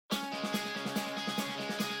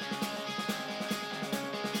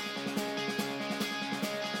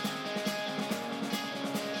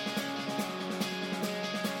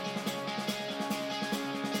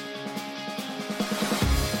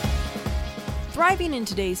Thriving in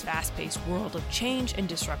today's fast-paced world of change and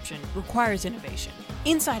disruption requires innovation.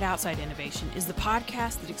 Inside Outside Innovation is the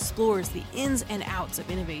podcast that explores the ins and outs of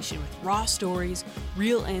innovation with raw stories,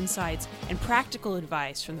 real insights, and practical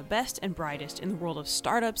advice from the best and brightest in the world of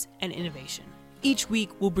startups and innovation. Each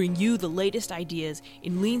week, we'll bring you the latest ideas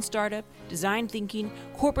in lean startup, design thinking,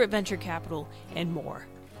 corporate venture capital, and more.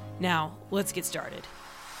 Now, let's get started.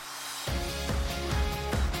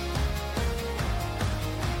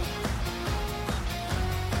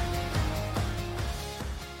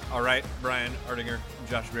 All right, Brian Ardinger,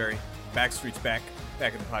 Josh Berry, Backstreet's back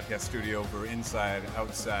in the podcast studio for Inside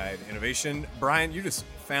Outside Innovation. Brian, you just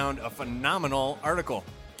found a phenomenal article.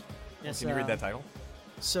 Yes, Can you read that title?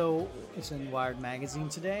 So it's in Wired Magazine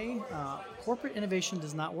today. Corporate innovation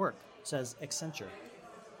does not work, says Accenture.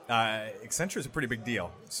 Accenture is a pretty big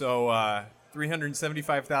deal. So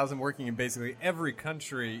 375,000 working in basically every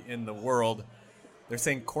country in the world. They're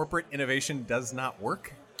saying corporate innovation does not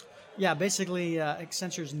work? Yeah, basically,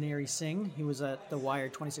 Accenture's Neri Singh, he was at the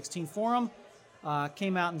Wired 2016 forum,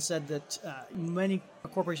 came out and said that many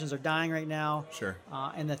corporations are dying right now. Sure.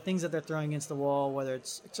 And the things that they're throwing against the wall, whether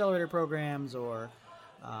it's accelerator programs or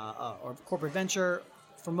corporate venture,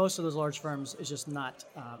 for most of those large firms, is just not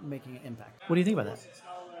making an impact. What do you think about that?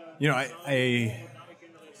 You know, I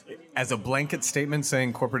as a blanket statement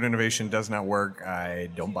saying corporate innovation does not work, I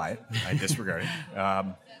don't buy it. I disregard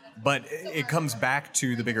it. But it comes back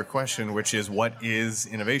to the bigger question, which is what is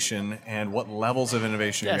innovation and what levels of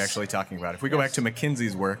innovation are you actually talking about? If we go back to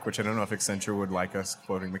McKinsey's work, which I don't know if Accenture would like us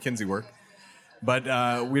quoting McKinsey work,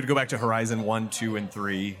 but we'd go back to Horizon 1, 2, and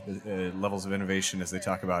 3 levels of innovation as they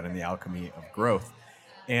talk about in the alchemy of growth.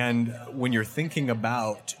 And when you're thinking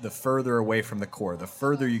about the further away from the core, the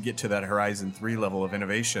further you get to that Horizon 3 level of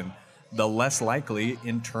innovation, the less likely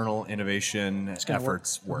internal innovation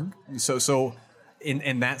efforts work. Mm-hmm. So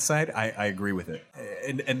in that side, I agree with it.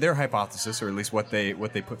 And their hypothesis, or at least what they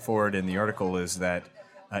put forward in the article, is that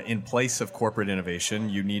in place of corporate innovation,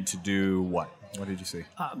 you need to do what? What did you see?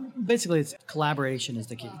 Basically, it's collaboration is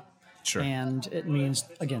the key. Sure. And it means,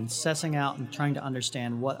 again, sussing out and trying to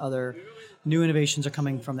understand what other new innovations are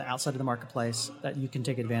coming from the outside of the marketplace that you can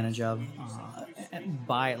take advantage of and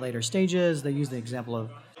buy at later stages. They use the example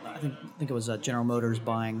of, I think it was General Motors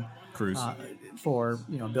buying Cruise for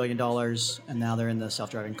 $1 billion, and now they're in the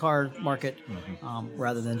self-driving car market,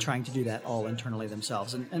 rather than trying to do that all internally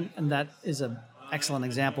themselves. And that is an excellent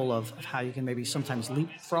example of how you can maybe sometimes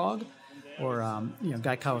leapfrog. Or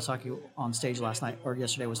Guy Kawasaki on stage last night or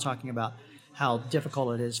yesterday was talking about how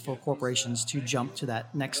difficult it is for corporations to jump to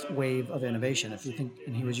that next wave of innovation. If you think,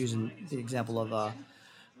 and he was using the example of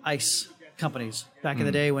ice companies back in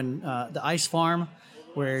the day when the ice farm,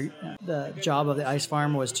 where the job of the ice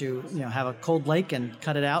farm was to have a cold lake and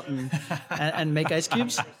cut it out and make ice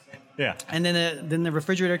cubes. Yeah. And then the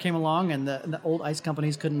refrigerator came along, and the old ice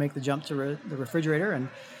companies couldn't make the jump to the refrigerator, and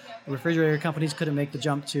the refrigerator companies couldn't make the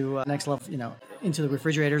jump to next level, into the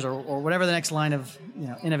refrigerators or whatever the next line of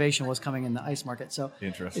innovation was coming in the ice market. So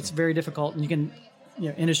it's very difficult, and you can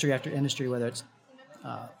industry after industry, whether it's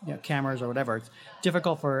cameras or whatever, it's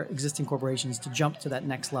difficult for existing corporations to jump to that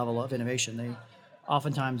next level of innovation. They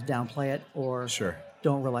oftentimes downplay it or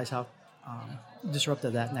don't realize how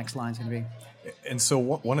disruptive that next line is going to be. And so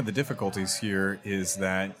one of the difficulties here is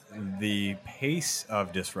that the pace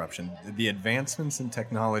of disruption, the advancements in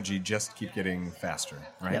technology just keep getting faster,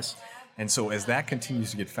 right? Yes. And so as that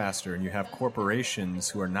continues to get faster and you have corporations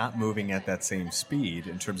who are not moving at that same speed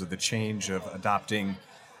in terms of the change of adopting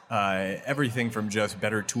everything from just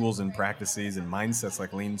better tools and practices and mindsets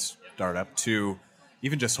like lean startup to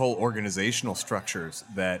even just whole organizational structures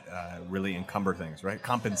that really encumber things, right?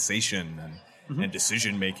 Compensation and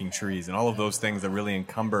decision-making trees and all of those things that really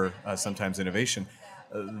encumber sometimes innovation.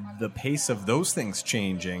 The pace of those things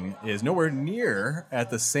changing is nowhere near at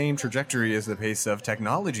the same trajectory as the pace of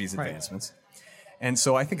technology's advancements. Right. And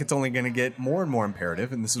so I think it's only going to get more and more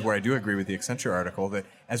imperative, and this is where I do agree with the Accenture article, that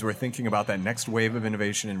as we're thinking about that next wave of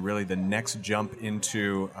innovation and really the next jump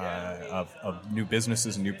into of new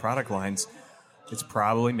businesses and new product lines, it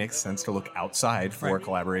probably makes sense to look outside for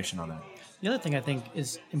collaboration on that. The other thing I think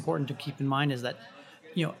is important to keep in mind is that,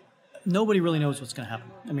 nobody really knows what's going to happen.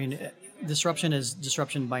 I mean, disruption is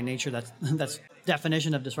disruption by nature. That's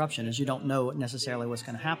definition of disruption is you don't know necessarily what's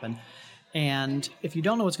going to happen. And if you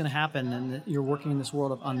don't know what's going to happen and you're working in this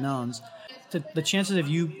world of unknowns, the chances of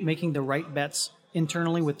you making the right bets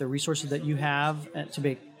internally with the resources that you have to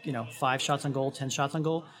make, 5 shots on goal, 10 shots on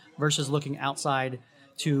goal versus looking outside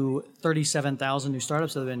to 37,000 new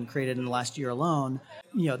startups that have been created in the last year alone,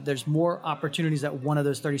 there's more opportunities that one of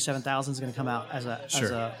those 37,000 is going to come out as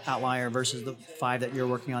a outlier versus the 5 that you're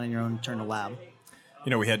working on in your own internal lab.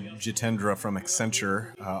 We had Jitendra from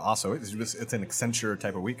Accenture also. It's an Accenture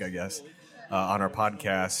type of week, I guess, on our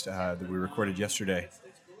podcast that we recorded yesterday.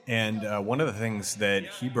 And one of the things that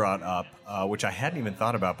he brought up, which I hadn't even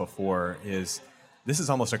thought about before, is this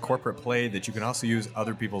is almost a corporate play that you can also use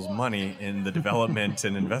other people's money in the development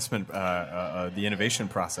and investment, the innovation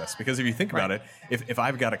process. Because if you think about it, if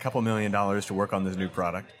I've got a couple $1 million to work on this new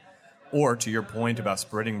product, or to your point about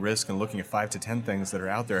spreading risk and looking at 5 to 10 things that are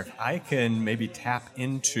out there, if I can maybe tap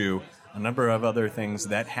into a number of other things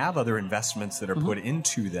that have other investments that are put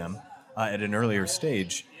into them at an earlier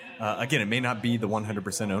stage, again, it may not be the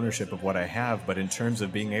 100% ownership of what I have, but in terms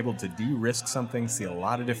of being able to de-risk something, see a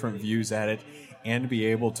lot of different views at it, and be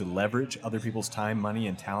able to leverage other people's time, money,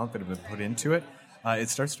 and talent that have been put into it, it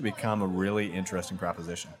starts to become a really interesting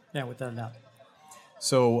proposition. Yeah, without a doubt.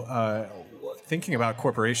 So thinking about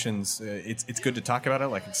corporations, it's good to talk about it,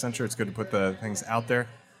 like Accenture. It's good to put the things out there.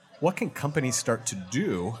 What can companies start to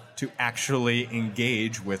do to actually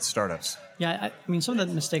engage with startups? Yeah, I mean, some of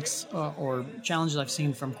the mistakes or challenges I've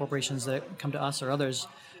seen from corporations that come to us or others,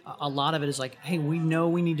 a lot of it is like, hey, we know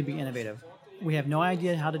we need to be innovative. We have no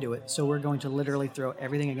idea how to do it, so we're going to literally throw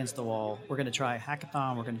everything against the wall. We're going to try a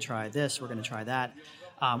hackathon. We're going to try this. We're going to try that,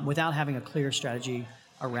 without having a clear strategy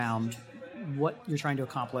around what you're trying to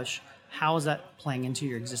accomplish. How is that playing into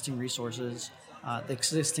your existing resources, the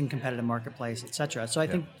existing competitive marketplace, et cetera? So I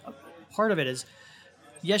think part of it is,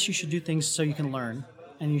 yes, you should do things so you can learn,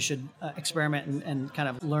 and you should experiment and kind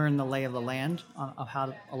of learn the lay of the land of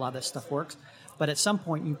how a lot of this stuff works. But at some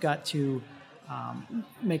point, you've got to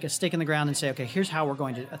make a stake in the ground and say, okay, here's how we're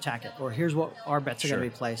going to attack it, or here's what our bets are going to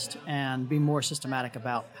be placed, and be more systematic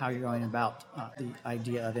about how you're going about the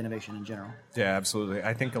idea of innovation in general. Yeah, absolutely.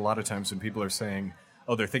 I think a lot of times when people are saying,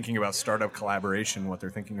 oh, they're thinking about startup collaboration, what they're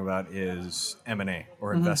thinking about is M&A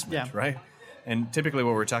or investment, right? And typically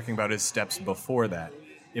what we're talking about is steps before that.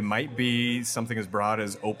 It might be something as broad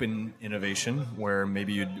as open innovation, where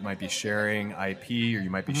maybe you might be sharing IP or you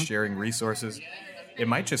might be sharing resources. It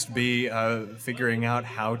might just be figuring out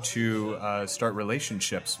how to start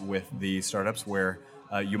relationships with the startups where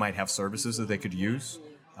you might have services that they could use.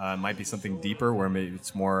 It might be something deeper where maybe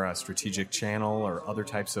it's more a strategic channel or other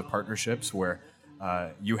types of partnerships where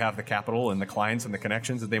you have the capital and the clients and the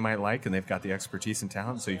connections that they might like, and they've got the expertise and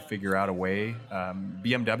talent, so you figure out a way.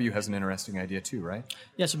 BMW has an interesting idea too, right?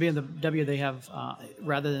 Yeah, so BMW, they have,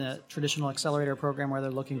 rather than a traditional accelerator program where they're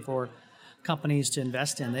looking for companies to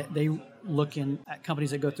invest in, they look at companies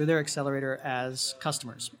that go through their accelerator as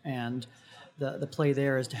customers. And the play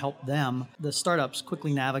there is to help them, the startups,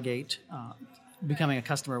 quickly navigate becoming a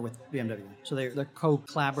customer with BMW. So they're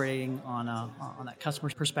co-collaborating on that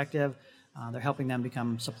customer's perspective. They're helping them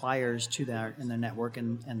become suppliers to their network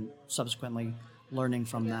and subsequently learning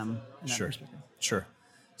from them in that perspective. Sure.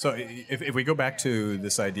 So if we go back to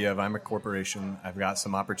this idea of I'm a corporation, I've got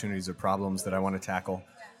some opportunities or problems that I want to tackle.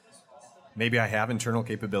 Maybe I have internal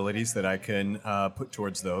capabilities that I can put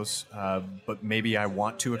towards those, but maybe I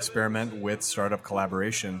want to experiment with startup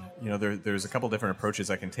collaboration. There's a couple different approaches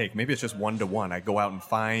I can take. Maybe it's just one-to-one. I go out and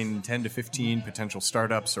find 10 to 15 potential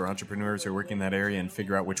startups or entrepreneurs who are working in that area and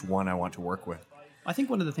figure out which one I want to work with. I think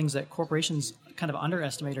one of the things that corporations kind of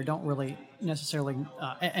underestimate or don't really necessarily,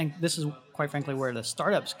 and this is quite frankly where the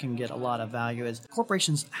startups can get a lot of value, is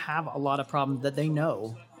corporations have a lot of problems that they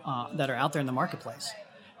know that are out there in the marketplace.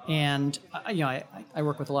 And I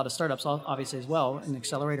work with a lot of startups, obviously as well, in the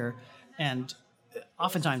accelerator, and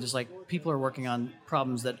oftentimes it's like people are working on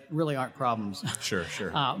problems that really aren't problems. Sure.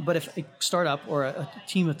 But if a startup or a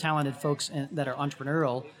team of talented folks that are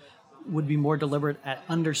entrepreneurial would be more deliberate at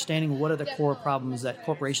understanding what are the core problems that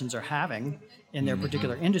corporations are having in their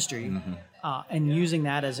particular industry, and using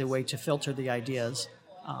that as a way to filter the ideas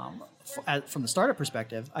from the startup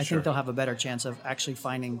perspective, I think they'll have a better chance of actually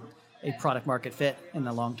finding a product market fit in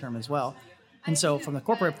the long term as well. And so from the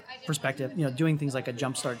corporate perspective, doing things like a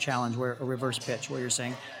jumpstart challenge, where a reverse pitch, where you're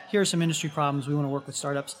saying, here are some industry problems, we want to work with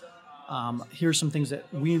startups. Here's some things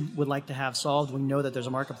that we would like to have solved. We know that there's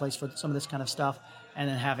a marketplace for some of this kind of stuff. And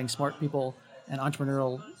then having smart people and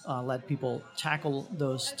entrepreneurial led people tackle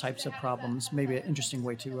those types of problems, maybe an interesting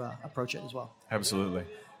way to approach it as well. Absolutely.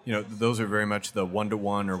 Those are very much the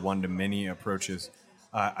one-to-one or one-to-many approaches.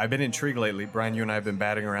 I've been intrigued lately. Brian, you and I have been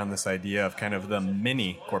batting around this idea of kind of the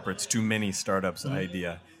many corporates to many startups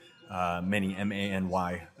idea, many,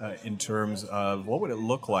 M-A-N-Y, in terms of what would it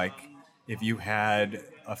look like if you had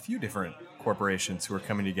a few different corporations who are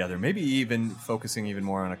coming together, maybe even focusing even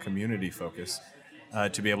more on a community focus,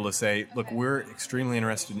 to be able to say, look, we're extremely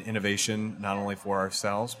interested in innovation, not only for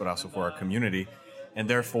ourselves, but also for our community. And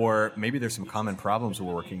therefore, maybe there's some common problems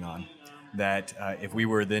we're working on that if we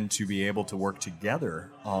were then to be able to work together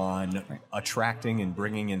on attracting and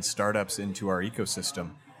bringing in startups into our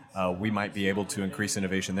ecosystem, we might be able to increase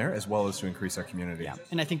innovation there as well as to increase our community. Yeah,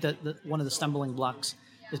 and I think that one of the stumbling blocks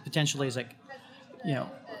is potentially like,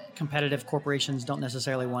 competitive corporations don't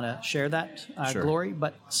necessarily want to share that glory,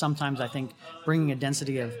 but sometimes I think bringing a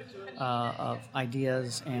density of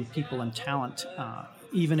ideas and people and talent,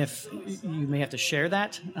 even if you may have to share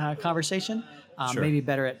that conversation, may be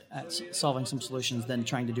better at solving some solutions than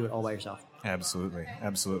trying to do it all by yourself. Absolutely.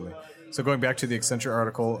 So going back to the Accenture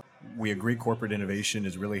article, we agree corporate innovation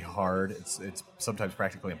is really hard. It's sometimes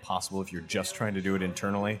practically impossible if you're just trying to do it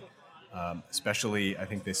internally. Especially, I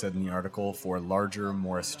think they said in the article, for larger,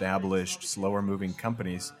 more established, slower-moving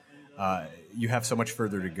companies, you have so much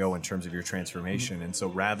further to go in terms of your transformation. Mm-hmm. And so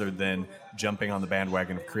rather than jumping on the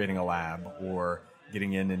bandwagon of creating a lab or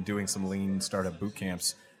getting in and doing some lean startup boot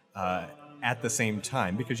camps at the same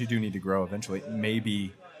time, because you do need to grow eventually,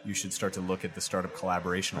 maybe you should start to look at the startup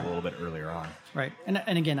collaboration a little bit earlier on. Right.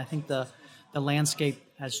 And again, I think the landscape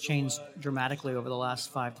has changed dramatically over the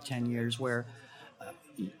last 5 to 10 years where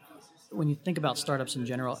when you think about startups in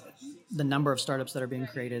general, the number of startups that are being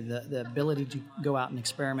created, the ability to go out and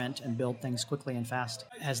experiment and build things quickly and fast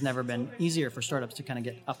has never been easier for startups to kind of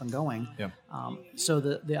get up and going. Yeah. So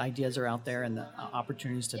the ideas are out there and the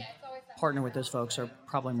opportunities to partner with those folks are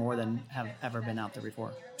probably more than have ever been out there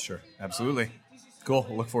before. Sure, absolutely. Cool.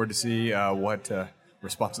 We'll look forward to see what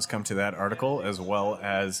responses come to that article, as well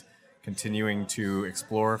as continuing to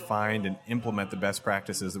explore, find, and implement the best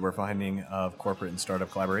practices that we're finding of corporate and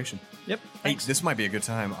startup collaboration. Yep. Hey, this might be a good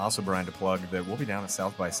time also, Brian, to plug that we'll be down at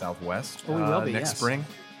South by Southwest we will be, next spring.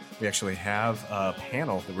 We actually have a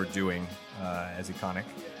panel that we're doing as Econic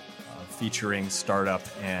featuring startup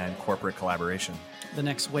and corporate collaboration. The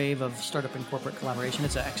next wave of startup and corporate collaboration.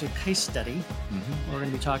 It's actually a case study. Mm-hmm. We're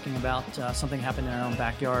going to be talking about something happened in our own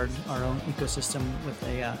backyard, our own ecosystem with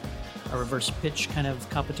a reverse pitch kind of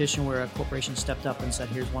competition where a corporation stepped up and said,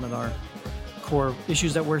 here's one of our core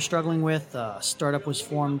issues that we're struggling with. Startup was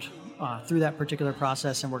formed through that particular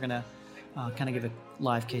process, and we're going to kind of give a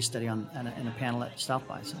live case study in a panel at South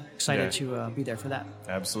by. So excited to be there for that.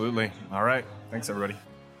 Absolutely. All right. Thanks, everybody.